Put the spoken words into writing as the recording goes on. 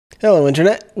Hello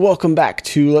Internet, welcome back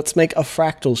to Let's Make a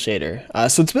Fractal Shader.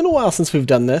 So it's been a while since we've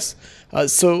done this.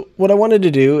 So what I wanted to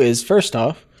do is, first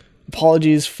off,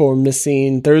 apologies for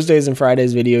missing Thursdays and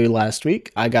Fridays video last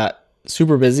week. I got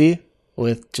super busy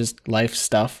with just life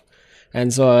stuff,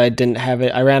 and so I didn't have it.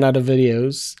 I ran out of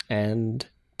videos and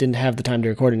didn't have the time to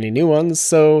record any new ones,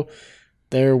 so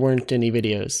there weren't any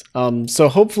videos. So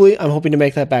hopefully, I'm hoping to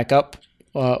make that back up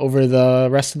over the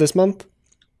rest of this month.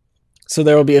 So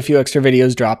there will be a few extra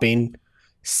videos dropping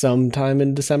sometime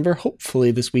in December,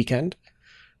 hopefully this weekend.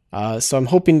 So I'm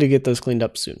hoping to get those cleaned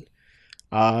up soon.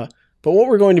 But what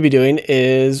we're going to be doing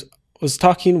was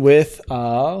talking with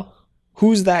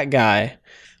Who's That Guy?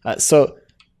 So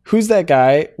Who's That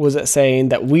Guy was saying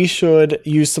that we should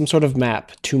use some sort of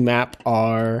map to map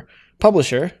our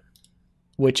publisher,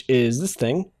 which is this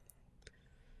thing,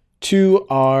 to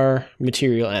our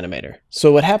material animator.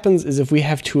 So what happens is if we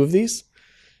have two of these,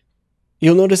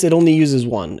 you'll notice it only uses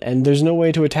one, and there's no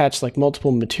way to attach like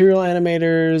multiple material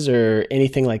animators or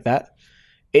anything like that.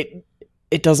 It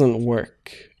doesn't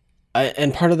work.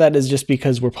 And part of that is just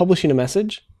because we're publishing a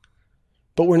message,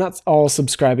 but we're not all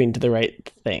subscribing to the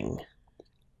right thing.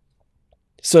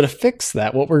 So to fix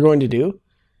that, what we're going to do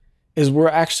is we're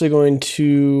actually going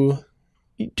to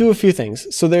do a few things.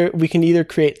 So there we can either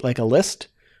create like a list,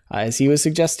 as he was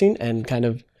suggesting, and kind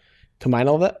of combine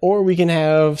all that, or we can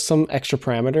have some extra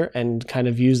parameter and kind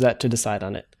of use that to decide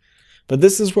on it. But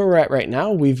this is where we're at right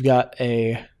now. We've got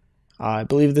I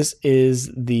believe this is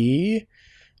the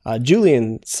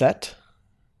Julian set,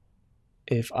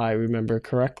 if I remember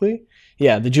correctly.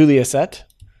 Yeah, the Julia set.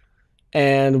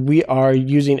 And we are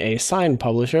using a sign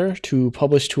publisher to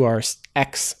publish to our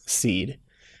X seed.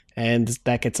 And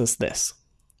that gets us this.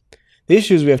 The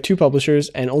issue is we have two publishers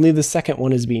and only the second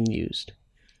one is being used.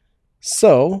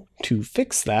 So to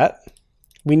fix that,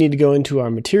 we need to go into our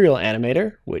material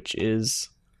animator, which is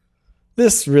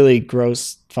this really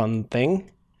gross fun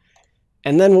thing.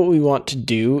 And then what we want to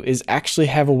do is actually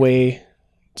have a way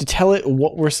to tell it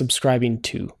what we're subscribing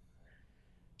to.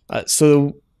 I'm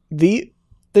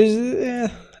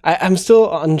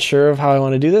still unsure of how I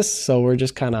want to do this, so we're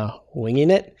just kind of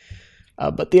winging it.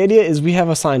 But the idea is we have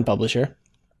a sign publisher.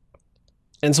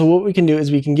 And so what we can do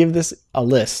is we can give this a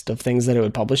list of things that it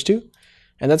would publish to.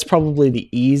 And that's probably the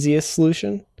easiest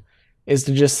solution, is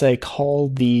to just say call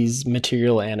these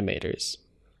material animators.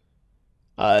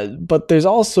 But there's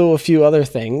also a few other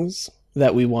things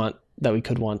that we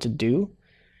could want to do.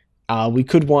 We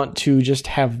could want to just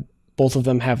have both of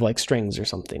them have like strings or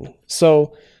something.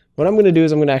 So what I'm going to do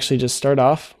is I'm going to actually just start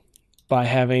off by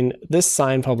having this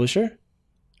sign publisher.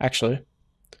 Actually,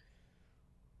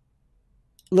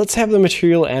 let's have the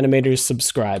material animators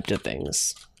subscribe to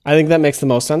things. I think that makes the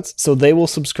most sense. So they will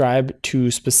subscribe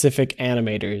to specific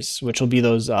animators, which will be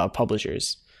those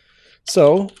publishers.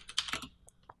 So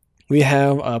we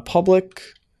have a public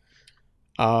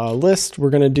list. We're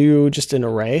going to do just an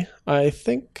array, I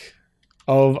think,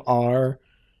 of our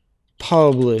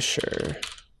publisher.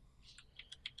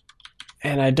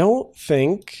 And I don't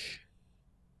think,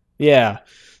 yeah.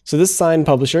 So this sign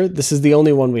publisher, this is the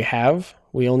only one we have.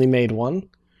 We only made one.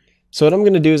 So what I'm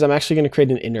going to do is I'm actually going to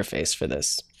create an interface for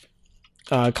this.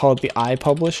 Call it the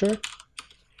iPubliser.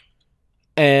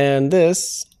 And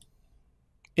this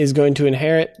is going to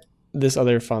inherit this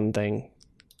other fun thing.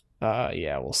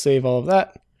 Yeah, we'll save all of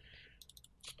that.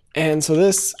 And so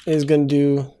this is going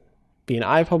to be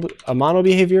a mono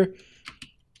behavior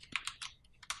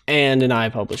and an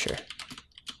iPubliser.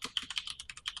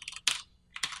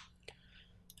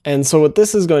 And so what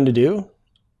this is going to do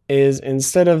is,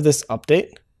 instead of this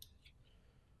update,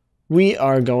 we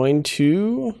are going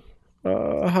to,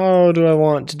 how do I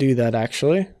want to do that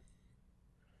actually?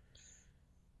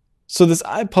 So this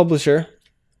iPubliser,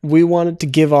 we want it to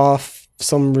give off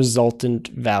some resultant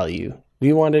value.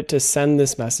 We want it to send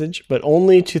this message, but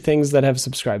only to things that have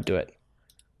subscribed to it.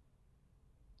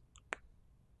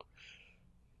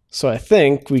 So I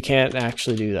think we can't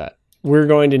actually do that. We're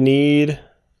going to need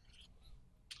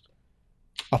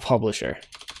a publisher.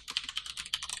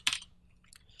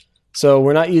 So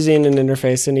we're not using an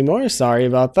interface anymore. Sorry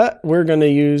about that. We're going to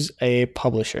use a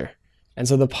publisher. And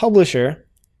so the publisher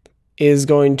is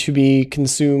going to be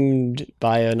consumed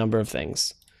by a number of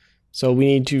things. So we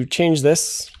need to change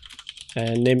this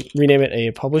and rename it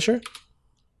a publisher.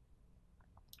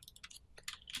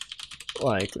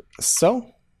 Like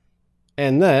so.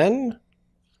 And then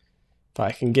if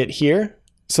I can get here.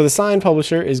 So the sign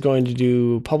publisher is going to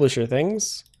do publisher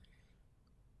things.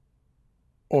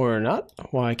 Or not.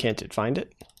 Why can't it find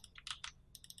it?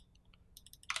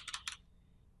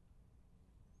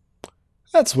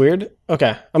 That's weird.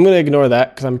 Okay, I'm going to ignore that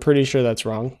because I'm pretty sure that's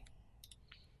wrong.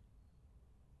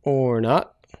 Or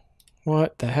not.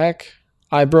 What the heck?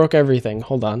 I broke everything.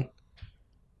 Hold on.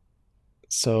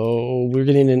 So we're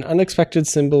getting an unexpected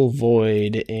symbol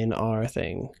void in our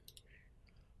thing.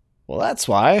 Well, that's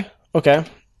why. Okay,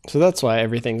 so that's why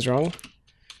everything's wrong.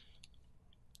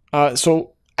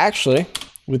 So actually,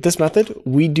 with this method,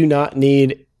 we do not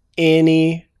need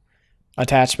any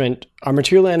attachment. Our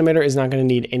material animator is not going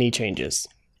to need any changes.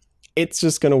 It's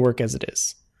just going to work as it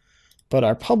is. But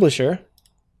our publisher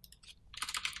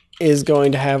is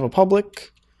going to have a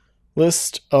public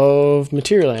list of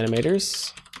material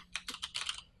animators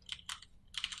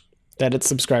that it's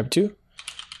subscribed to.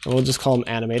 And we'll just call them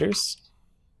animators.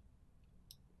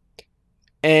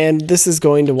 And this is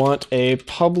going to want a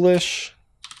publish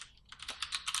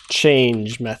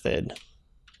change method.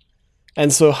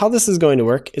 And so how this is going to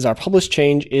work is our publish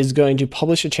change is going to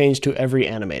publish a change to every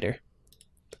animator.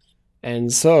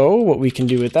 And so what we can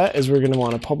do with that is we're going to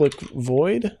want a public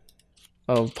void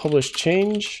of publish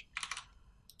change.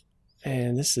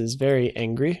 And this is very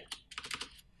angry.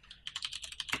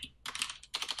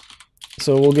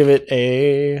 So we'll give it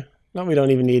a, no, we don't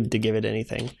even need to give it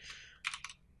anything.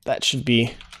 That should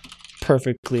be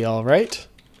perfectly all right.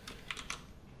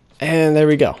 And there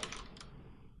we go.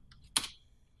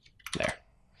 There.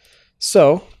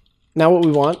 So now what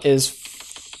we want is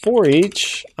for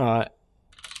each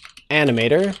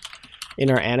animator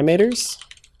in our animators,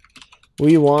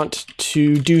 we want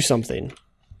to do something.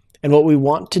 And what we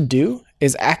want to do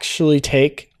is actually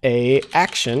take a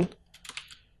action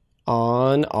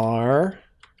on our,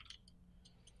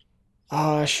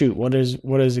 shoot, what is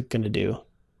it going to do?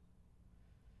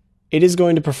 It is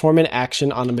going to perform an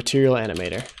action on a material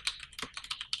animator.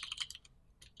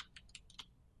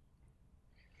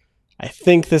 I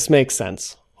think this makes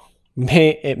sense.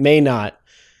 It may not.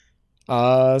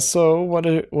 So what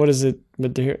is it?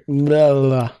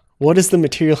 What does the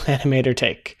material animator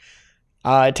take?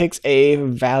 It takes a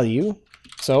value.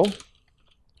 So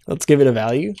let's give it a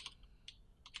value.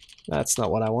 That's not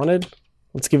what I wanted.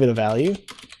 Let's give it a value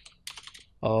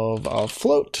of a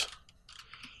float.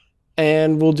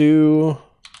 And we'll do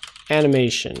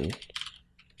animation.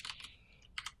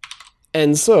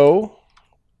 And so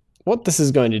what this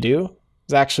is going to do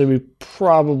is actually, we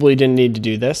probably didn't need to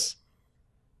do this.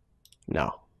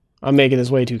 No, I'm making this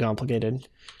way too complicated.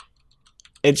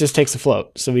 It just takes a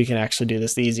float, so we can actually do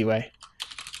this the easy way.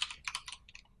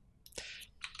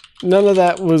 None of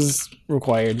that was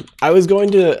required. I was going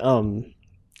to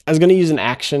use an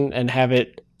action and have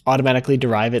it automatically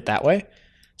derive it that way.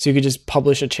 So you could just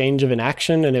publish a change of an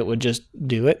action and it would just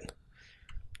do it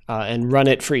and run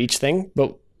it for each thing.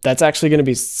 But that's actually going to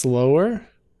be slower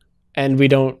and we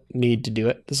don't need to do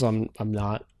it. So I'm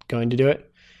not going to do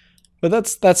it. But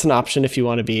that's an option if you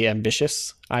want to be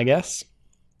ambitious, I guess.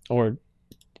 Or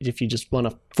if you just want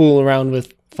to fool around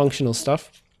with functional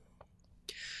stuff.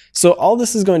 So all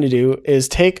this is going to do is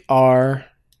take our,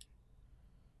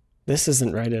 this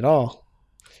isn't right at all.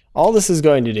 All this is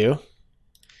going to do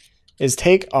is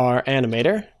take our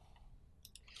animator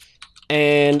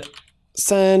and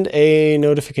send a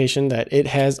notification that it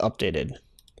has updated.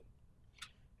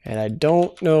 And I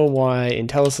don't know why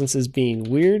IntelliSense is being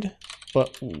weird,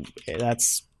 but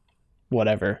that's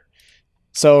whatever.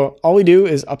 So all we do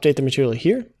is update the material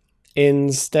here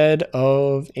instead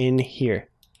of in here.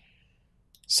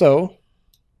 So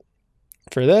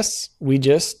for this, we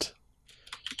just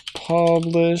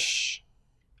publish.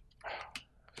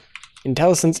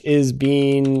 IntelliSense is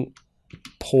being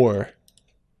poor.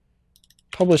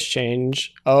 Publish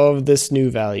change of this new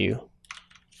value.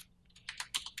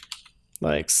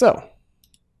 Like so.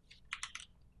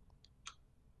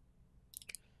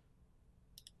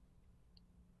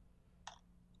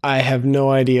 I have no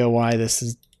idea why this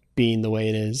is being the way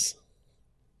it is.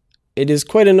 It is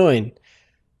quite annoying.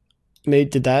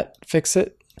 Did that fix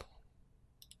it?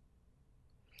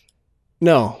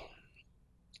 No.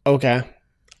 Okay.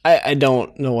 I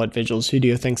don't know what Visual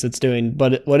Studio thinks it's doing,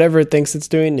 but whatever it thinks it's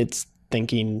doing, it's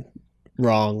thinking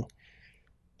wrong.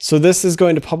 So this is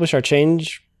going to publish our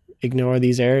change, ignore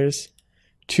these errors,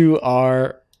 to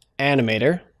our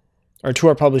animator, or to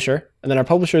our publisher. And then our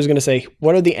publisher is going to say,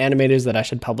 what are the animators that I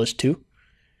should publish to?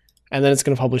 And then it's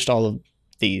going to publish all of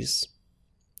these.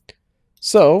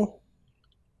 So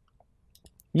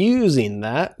using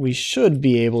that, we should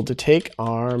be able to take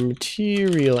our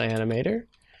material animator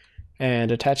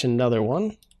and attach another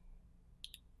one.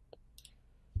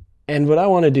 And what I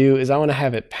want to do is I want to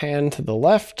have it pan to the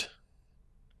left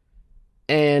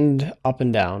and up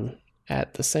and down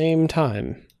at the same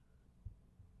time.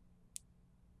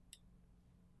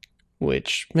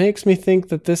 Which makes me think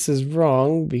that this is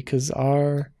wrong because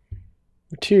our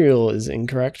material is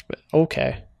incorrect, but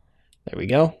okay. There we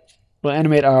go. We'll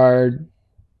animate our...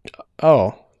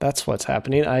 Oh, that's what's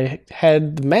happening. I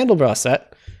had the Mandelbrot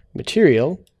set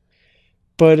material,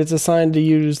 but it's assigned to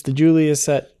use the Julia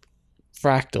set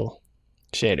fractal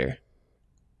shader.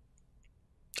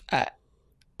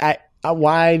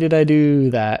 Why did I do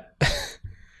that?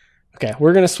 Okay,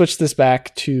 we're going to switch this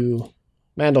back to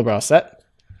Mandelbrot set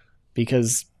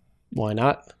because why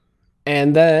not?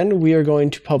 And then we are going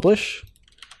to publish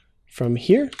from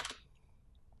here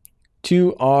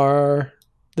to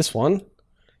this one,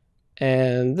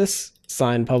 and this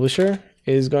sign publisher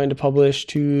is going to publish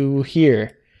to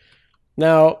here.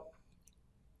 Now,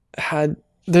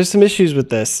 there's some issues with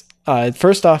this.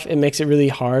 First off, it makes it really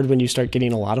hard when you start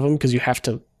getting a lot of them because you have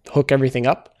to hook everything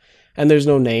up, and there's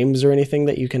no names or anything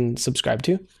that you can subscribe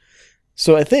to.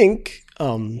 So I think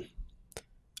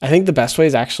the best way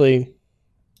is actually,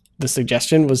 the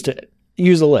suggestion was to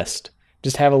use a list.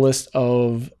 Just have a list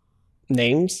of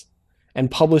names and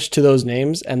publish to those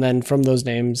names, and then from those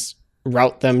names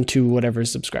route them to whatever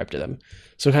is subscribed to them.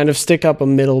 So kind of stick up a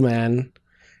middleman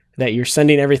that you're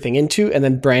sending everything into and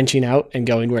then branching out and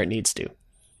going where it needs to.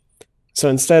 So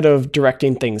instead of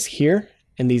directing things here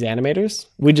in these animators,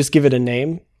 we just give it a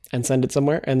name and send it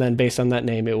somewhere, and then based on that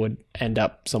name it would end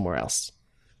up somewhere else.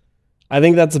 I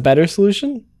think that's a better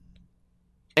solution,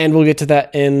 and we'll get to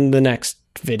that in the next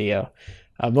video.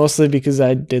 Mostly because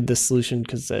I did this solution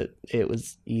because it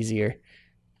was easier.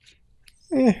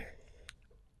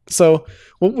 So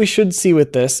what we should see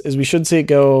with this is we should see it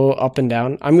go up and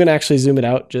down. I'm going to actually zoom it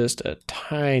out just a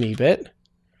tiny bit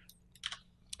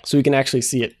so we can actually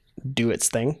see it do its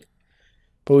thing.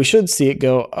 But we should see it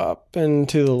go up and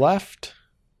to the left.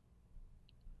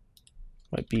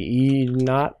 Might be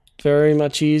not very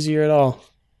much easier at all.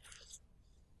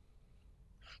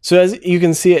 So as you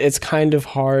can see, it's kind of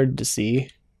hard to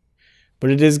see, but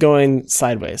it is going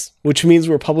sideways, which means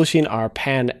we're publishing our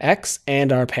pan X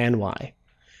and our pan Y,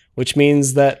 which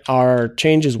means that our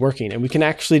change is working, and we can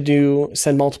actually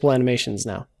send multiple animations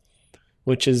now,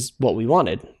 which is what we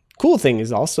wanted. Cool thing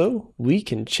is also we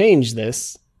can change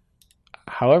this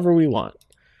however we want.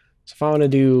 So if I want to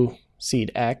do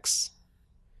seed X,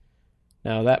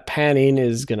 now that panning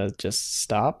is going to just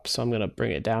stop, so I'm going to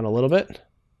bring it down a little bit.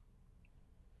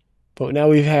 But now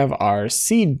we have our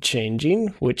seed changing,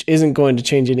 which isn't going to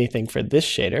change anything for this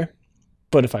shader.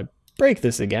 But if I break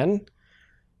this again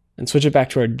and switch it back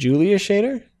to our Julia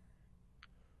shader,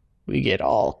 we get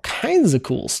all kinds of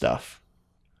cool stuff,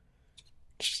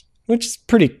 which is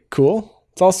pretty cool.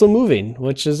 It's also moving,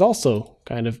 which is also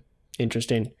kind of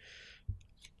interesting.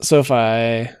 So if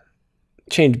I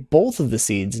change both of the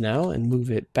seeds now and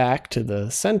move it back to the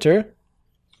center,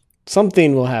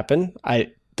 something will happen.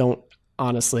 I don't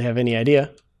honestly have any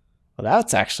idea. Well,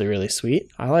 that's actually really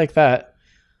sweet. I like that.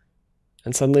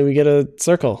 And suddenly we get a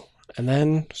circle, and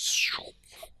then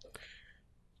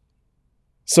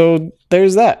so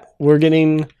there's that. We're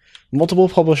getting multiple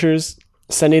publishers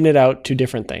sending it out to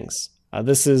different things.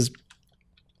 This is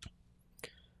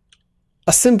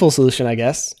a simple solution, I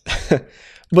guess,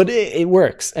 but it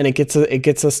works, and it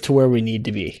gets us to where we need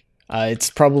to be.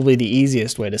 It's probably the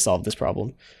easiest way to solve this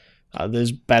problem.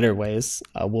 There's better ways.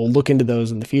 We'll look into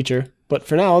those in the future. But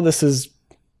for now, this is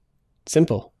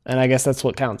simple. And I guess that's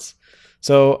what counts.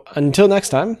 So until next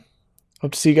time,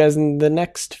 hope to see you guys in the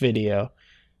next video.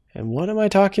 And what am I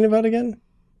talking about again?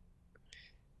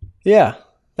 Yeah,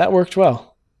 that worked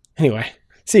well. Anyway,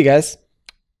 see you guys.